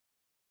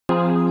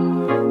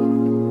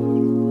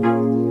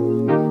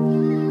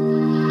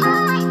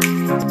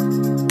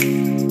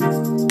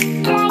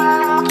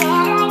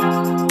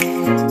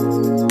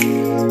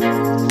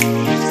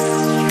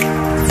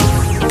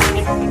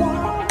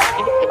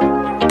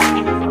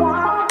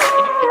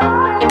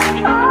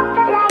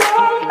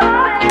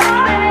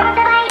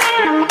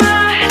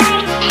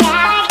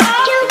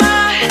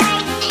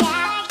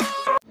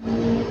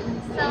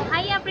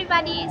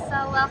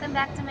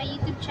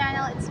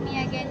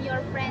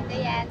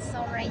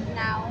So right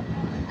now,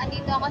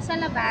 andito ako sa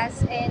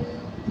labas and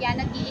yeah,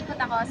 nag-iikot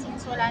ako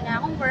since wala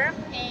na akong work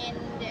and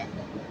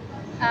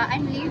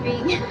I'm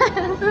leaving.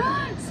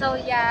 So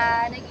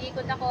yeah,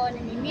 nag-iikot ako,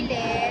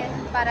 namimili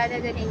para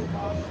dadalhin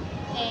ko.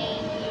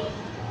 And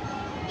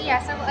yeah,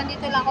 so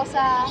andito lang ako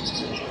sa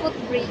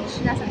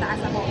footbridge, nasa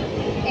taas ako.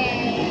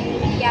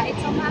 And yeah,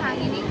 it's so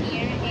mahangin in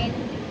here and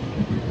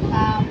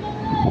um,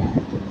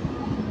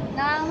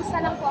 nangangumusta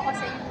lang po ako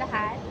sa inyong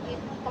lahat.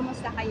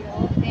 Kumusta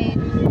kayo?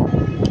 And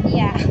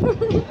yeah.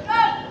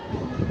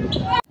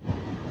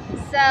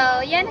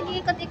 So, yeah,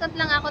 nag-iikot-ikot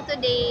lang ako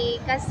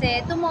today kasi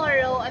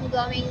tomorrow I'm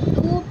going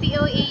to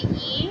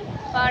POAE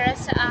para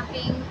sa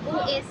aking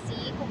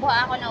OSC.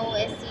 Kukuha ako ng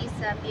OSC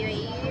sa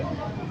POAE.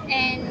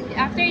 And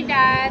after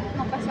that,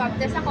 magpa-swab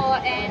test ako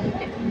and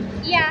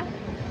yeah,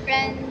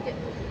 and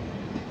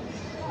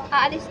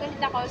aalis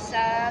ulit ako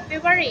sa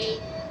February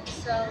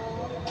 8. So,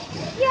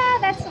 yeah,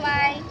 that's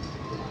why.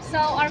 So,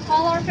 our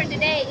color for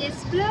today is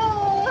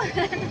blue.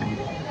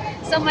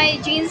 So,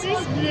 my jeans is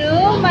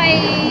blue, my,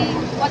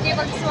 what do you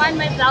call this one?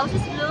 My blouse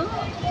is blue,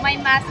 my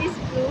mask is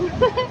blue.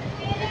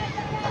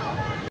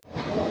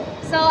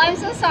 So, I'm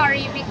so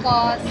sorry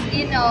because,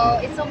 you know,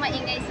 it's so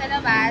maingay sa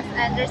labas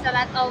and there's a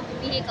lot of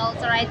vehicles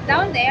right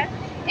down there.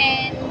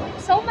 And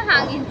so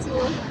mahangin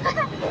too.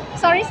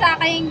 Sorry sa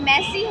aking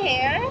messy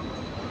hair.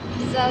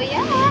 So,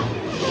 yeah.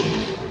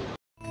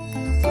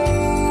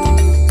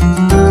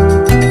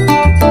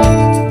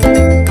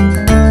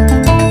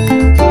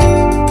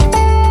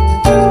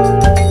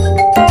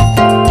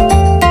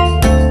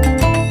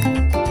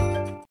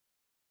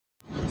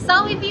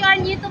 So if you are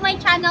new to my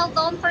channel,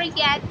 don't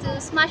forget to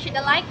smash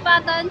the like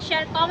button,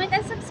 share, comment,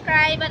 and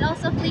subscribe, and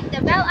also click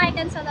the bell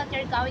icon so that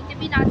you're going to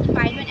be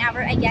notified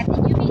whenever I get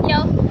a new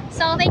video.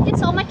 So thank you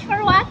so much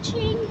for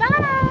watching.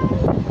 Bye!